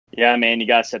Yeah, man, you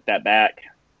got to set that back.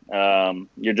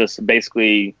 You're just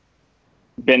basically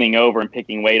bending over and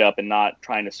picking weight up and not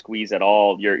trying to squeeze at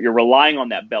all. You're relying on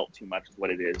that belt too much is what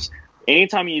it is.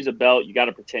 Anytime you use a belt, you got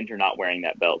to pretend you're not wearing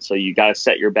that belt. So you got to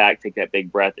set your back, take that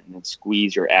big breath, and then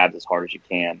squeeze your abs as hard as you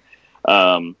can.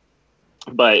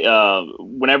 But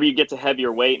whenever you get to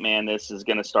heavier weight, man, this is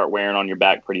going to start wearing on your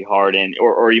back pretty hard, and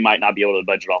or you might not be able to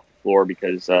budge it off the floor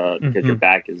because your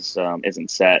back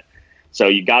isn't set. So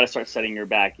you got to start setting your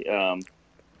back.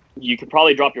 You could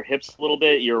probably drop your hips a little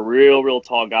bit. You're a real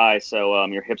tall guy, so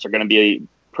your hips are going to be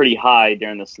pretty high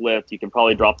during this lift. You can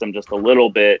probably drop them just a little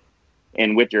bit,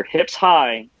 and with your hips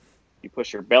high, you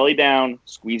push your belly down,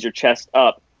 squeeze your chest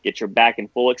up, get your back in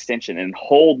full extension, and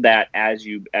hold that as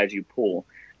you pull.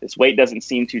 This weight doesn't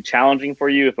seem too challenging for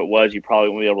you. If it was, you probably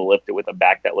wouldn't be able to lift it with a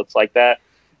back that looks like that.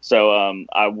 So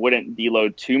I wouldn't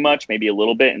deload too much, maybe a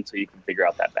little bit, until you can figure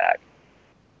out that back.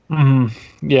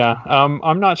 Yeah.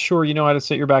 I'm not sure you know how to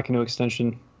set your back into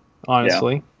extension,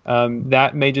 honestly. Yeah.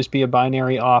 That may just be a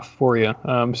binary off for you.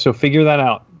 So figure that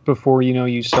out before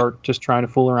you start just trying to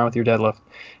fool around with your deadlift.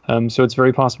 So it's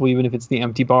very possible, even if it's the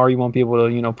empty bar, you won't be able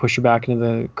to push your back into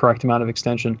the correct amount of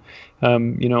extension. So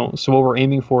what we're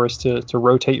aiming for is to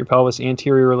rotate your pelvis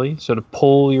anteriorly, so to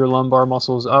pull your lumbar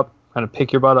muscles up, kind of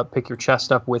pick your butt up, pick your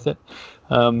chest up with it.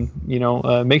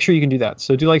 Make sure you can do that.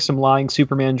 So do like some lying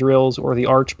Superman drills or the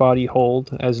arch body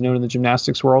hold, as known in the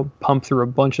gymnastics world. Pump through a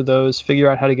bunch of those,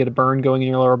 figure out how to get a burn going in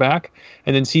your lower back,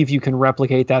 and then see if you can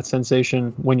replicate that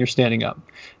sensation when you're standing up.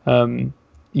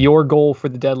 Your goal for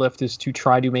the deadlift is to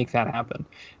try to make that happen.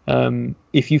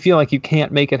 If you feel like you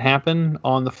can't make it happen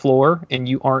on the floor and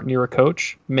you aren't near a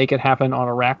coach, make it happen on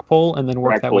a rack pull and then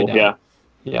work that way down.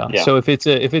 Yeah. So if it's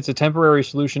a temporary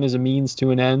solution as a means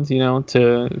to an end,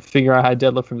 to figure out how to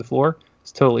deadlift from the floor,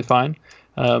 it's totally fine.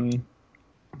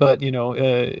 But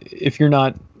if you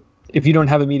don't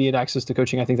have immediate access to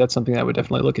coaching, I think that's something that I would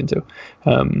definitely look into.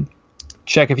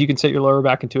 Check if you can set your lower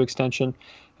back into extension.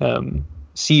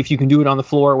 See if you can do it on the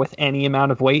floor with any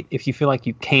amount of weight. If you feel like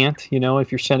you can't,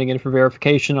 if you're sending it for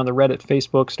verification on the Reddit,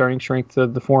 Facebook, Starting Strength,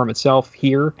 the forum itself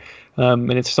here,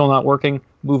 and it's still not working,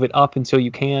 move it up until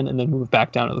you can, and then move it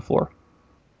back down to the floor.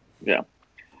 Yeah.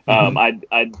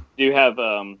 I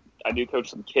do coach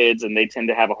some kids, and they tend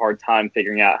to have a hard time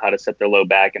figuring out how to set their low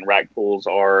back, and rack pulls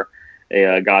are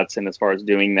a godsend as far as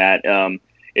doing that.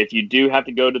 If you do have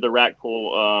to go to the rack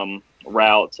pull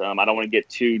route, I don't want to get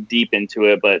too deep into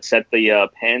it, but set the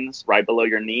pins right below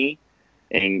your knee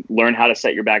and learn how to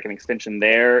set your back and extension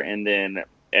there. And then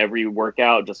every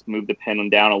workout, just move the pin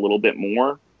down a little bit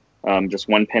more, just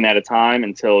one pin at a time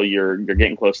until you're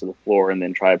getting close to the floor, and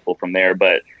then try to pull from there.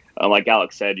 But like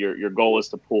Alex said, your goal is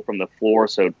to pull from the floor.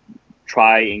 So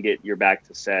try and get your back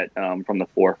to set from the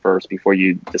floor first before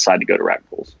you decide to go to rack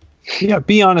pulls. Yeah.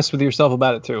 Be honest with yourself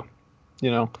about it too.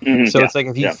 It's like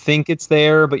if you think it's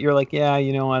there, but you're like, I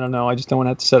don't know, I just don't want to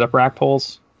have to set up rack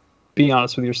pulls. Be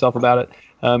honest with yourself about it.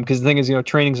 Because the thing is,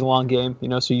 training's a long game,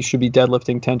 so you should be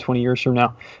deadlifting 10, 20 years from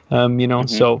now.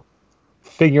 So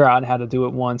figure out how to do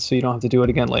it once so you don't have to do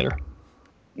it again later.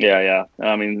 Yeah.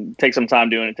 I mean, take some time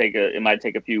doing it. It might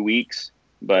take a few weeks,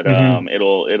 but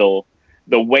it'll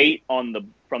the weight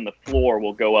from the floor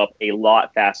will go up a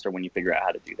lot faster when you figure out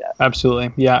how to do that.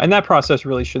 Absolutely. Yeah. And that process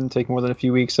really shouldn't take more than a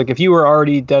few weeks. Like if you were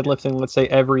already deadlifting, let's say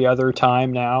every other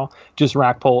time now, just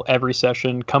rack pull every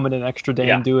session, come in an extra day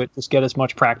and do it. Just get as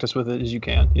much practice with it as you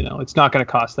can. It's not going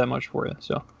to cost that much for you.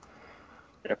 So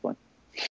definitely.